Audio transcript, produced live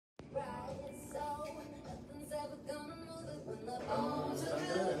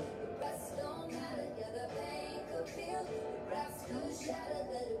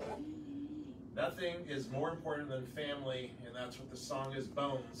Nothing is more important than family, and that's what the song is,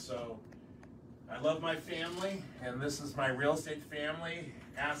 Bones. So I love my family, and this is my real estate family.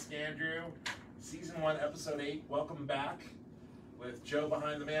 Ask Andrew, Season 1, Episode 8. Welcome back with Joe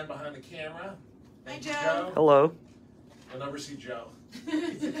behind the man behind the camera. Thank you, Joe. Hello. You'll never see Joe.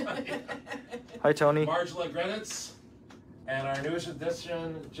 Hi, Tony. Margie Granitz. And our newest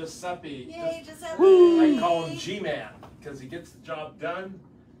addition, Giuseppe. Yay, Giuseppe! I call him G-Man because he gets the job done,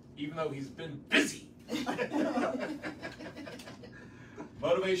 even though he's been busy.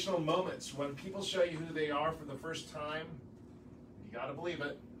 Motivational moments. When people show you who they are for the first time, you gotta believe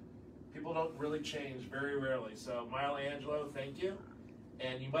it. People don't really change, very rarely. So, Maya Angelou, thank you.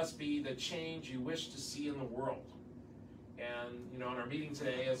 And you must be the change you wish to see in the world. And, you know, in our meeting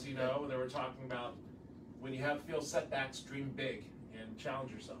today, as you know, they were talking about when you feel setbacks, dream big and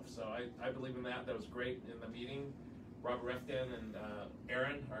challenge yourself. So I believe in that. That was great in the meeting. Robert Refton and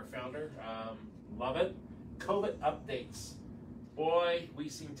Aaron, our founder, love it. COVID updates. Boy,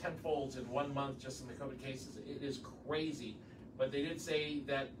 we've seen tenfolds in 1 month just in the COVID cases. It is crazy. But they did say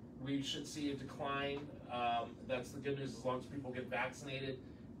that we should see a decline. That's the good news as long as people get vaccinated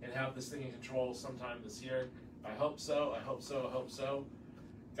and have this thing in control sometime this year. I hope so, I hope so, I hope so.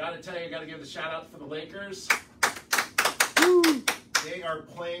 Gotta tell you, I gotta give the shout out for the Lakers. Woo. They are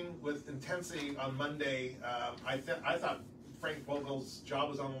playing with intensity on Monday. I thought Frank Vogel's job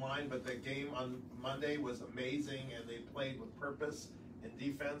was on the line, but the game on Monday was amazing, and they played with purpose and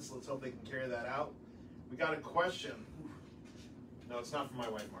defense. Let's hope they can carry that out. We got a question. No, it's not from my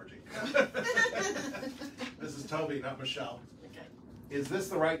wife, Margie. This is Toby, not Michelle. Okay. Is this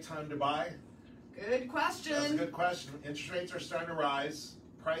the right time to buy? Good question. That's a good question. Interest rates are starting to rise.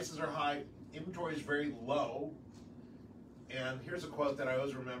 Prices are high. Inventory is very low. And here's a quote that I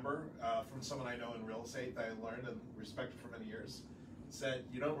always remember from someone I know in real estate that I learned and respected for many years. It said,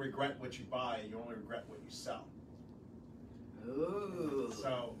 you don't regret what you buy, you only regret what you sell. Ooh,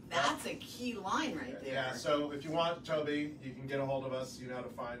 so that's a key line right there. Yeah, so if you want, Toby, you can get a hold of us. You know how to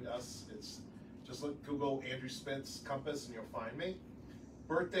find us. It's just Google Andrew Spitz Compass and you'll find me.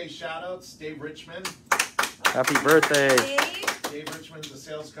 Birthday shout outs, Dave Richmond. Happy birthday. Dave Richmond's a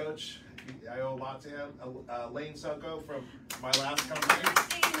sales coach. I owe a lot to him. Lane Soko from my last company.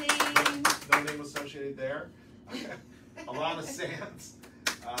 Hey, Lane. No name associated there. Alana Sands.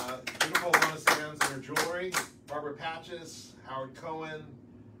 Beautiful Alana Sands and her jewelry. Barbara Patches. Howard Cohen.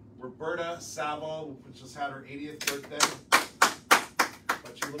 Roberta Savo, which just had her 80th birthday.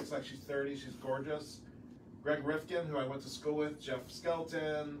 But she looks like she's 30. She's gorgeous. Greg Rifkin, who I went to school with, Jeff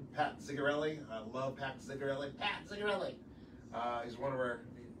Skelton, Pat Zigarelli. I love Pat Zigarelli. Pat Zigarelli. He's one of our,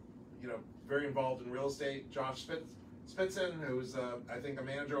 very involved in real estate. Josh Spitzen, who's, I think, a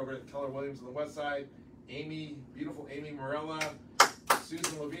manager over at Keller Williams on the west side. Amy, beautiful Amy Morella,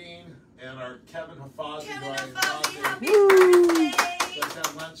 Susan Levine, and our Kevin Hafazi. Kevin Hafazi, happy birthday! Just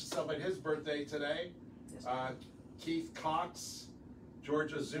had lunch to celebrate his birthday today. Keith Cox,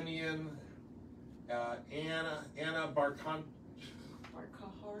 Georgia Zunian, Anna Barkhardian,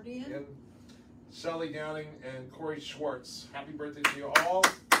 Shelley Downing, and Corey Schwartz. Happy birthday to you all.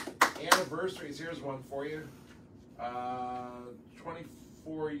 Anniversaries, here's one for you.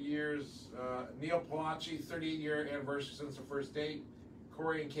 24 years. Neil Palacci, 38-year anniversary since the first date.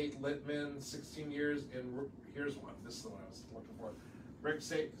 Corey and Kate Littman, 16 years. And here's one. This is the one I was looking for. Rick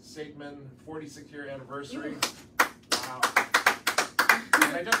Saitman, 46-year anniversary. Wow.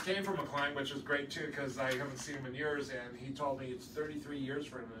 And I just came from a client, which is great too, because I haven't seen him in years, and he told me it's 33 years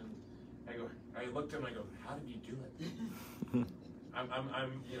for him. And I looked at him and I go, how did you do it?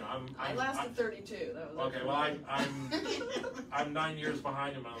 I lasted 32. That was okay. Well, I'm 9 years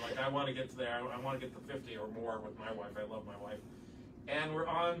behind him. I'm like, I want to get to there. I want to get to 50 or more with my wife. I love my wife. And we're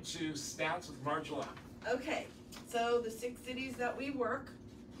on to stats with Margela. Okay, so the 6 cities that we work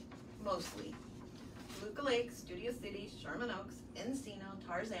mostly: Toluca Lake, Studio City, Sherman Oaks, Encino,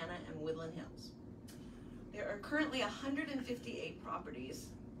 Tarzana, and Woodland Hills. There are currently 158 properties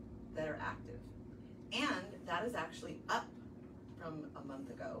that are active, and that is actually up from a month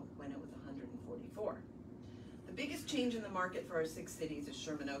ago when it was 144. The biggest change in the market for our 6 cities is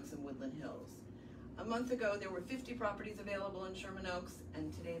Sherman Oaks and Woodland Hills. A month ago there were 50 properties available in Sherman Oaks,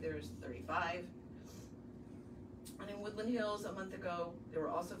 and today there's 35. And in Woodland Hills a month ago there were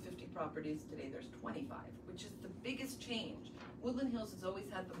also 50 properties, today there's 25, which is the biggest change. Woodland Hills has always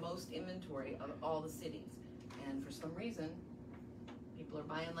had the most inventory of all the cities, and for some reason people are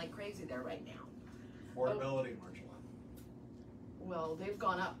buying like crazy there right now. Affordability, Margela. Well, they've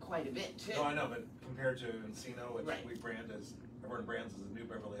gone up quite a bit too. No, I know, but compared to Encino, which Right. we brand as, everyone brands as the new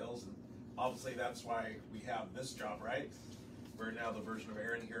Beverly Hills, and obviously that's why we have this job, right? We're now the version of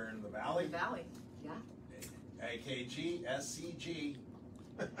Aaron here in the Valley. The Valley, yeah. AKG, SCG.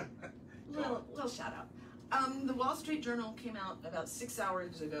 Little shout out. The Wall Street Journal came out about 6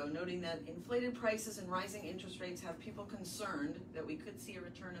 hours ago noting that inflated prices and rising interest rates have people concerned that we could see a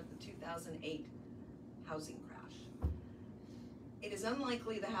return of the 2008 housing crash. It is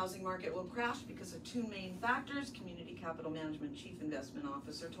unlikely the housing market will crash because of two main factors, Community Capital Management Chief Investment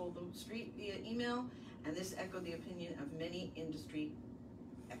Officer told the Street via email, and this echoed the opinion of many industry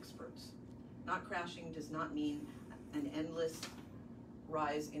experts. Not crashing does not mean an endless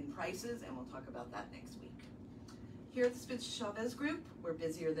rise in prices, and we'll talk about that next week. Here at the Spitz Chavez Group, we're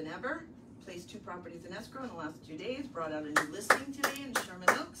busier than ever. Placed 2 properties in escrow in the last 2 days. Brought out a new listing today in Sherman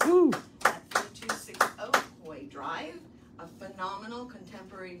Oaks at 3260 Hoy Drive. A phenomenal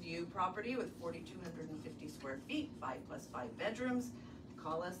contemporary view property with 4,250 square feet, 5+5 bedrooms.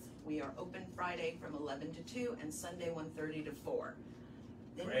 Call us. We are open Friday from 11 to 2 and Sunday 1:30 to 4.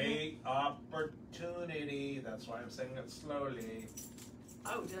 Great opportunity. That's why I'm saying it slowly.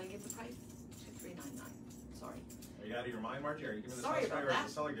 Oh, did I give the price? 2399. Sorry. Are you out of your mind, Margie? Are you giving the Sorry seller about or is that.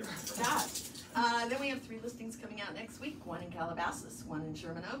 the seller giving it? Then we have 3 listings coming out next week. 1 in Calabasas, 1 in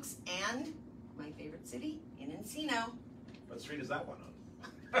Sherman Oaks, and my favorite city, in Encino. What street is that one on?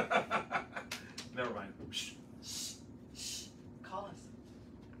 Never mind. Shh. Shh. Call us.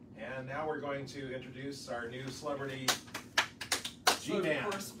 And now we're going to introduce our new celebrity, Celebrity G-Man. The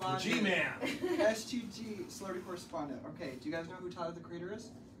correspondent. G-Man. STG, celebrity correspondent. Okay, do you guys know who Tyler the Creator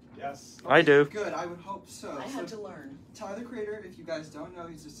is? Yes. I do. Good, I would hope so. I had to learn. Tyler the Creator, if you guys don't know,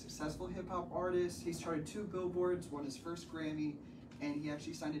 he's a successful hip-hop artist. He's charted 2 billboards, won his first Grammy, and he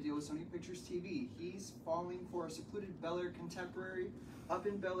actually signed a deal with Sony Pictures TV. He's falling for a secluded Bel Air contemporary up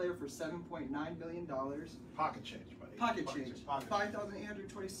in Bel Air for $7.9 million. Pocket change, buddy. Pocket change. Pocket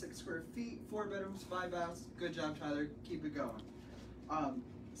 5,826 square feet, 4 bedrooms, 5 baths. Good job, Tyler. Keep it going.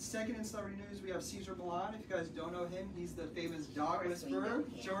 Second in celebrity news, we have Cesar Millan. If you guys don't know him, he's the famous dog whisperer.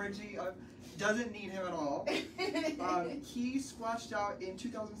 Georgie doesn't need him at all. He squashed out in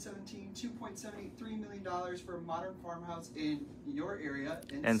 2017 $2.783 million for a modern farmhouse in your area,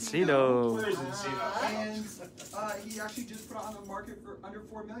 Encino. Where's Encino? And he actually just put it on the market for under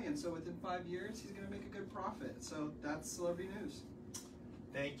 $4 million. So within 5 years, he's going to make a good profit. So that's celebrity news.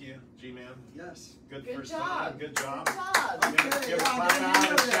 Thank you, G-Man. Yes. Good Good first job. time. Good job. Good job. Give a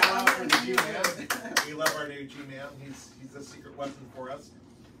shout out for the G-Man. We love our new G-Man. He's a secret weapon for us.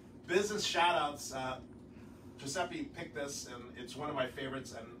 Business shout outs. Giuseppe picked this, and it's one of my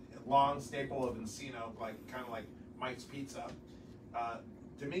favorites and long staple of Encino, kind of like Mike's Pizza.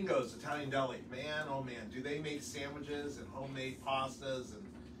 Domingo's Italian Deli. Man, oh man, do they make sandwiches and homemade pastas and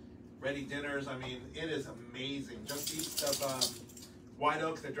ready dinners? I mean, it is amazing. Just east of White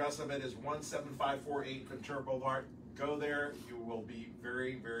Oak. The address of it is 17548 Ventura Boulevard. Go there. You will be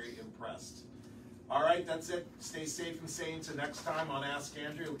very, very impressed. All right, that's it. Stay safe and sane until next time on Ask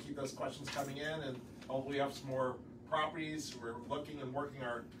Andrew. We'll keep those questions coming in, and hopefully have some more properties. We're looking and working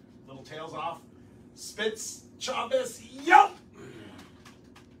our little tails off. Spitz, Chavez, yo!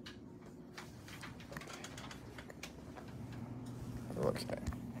 Okay.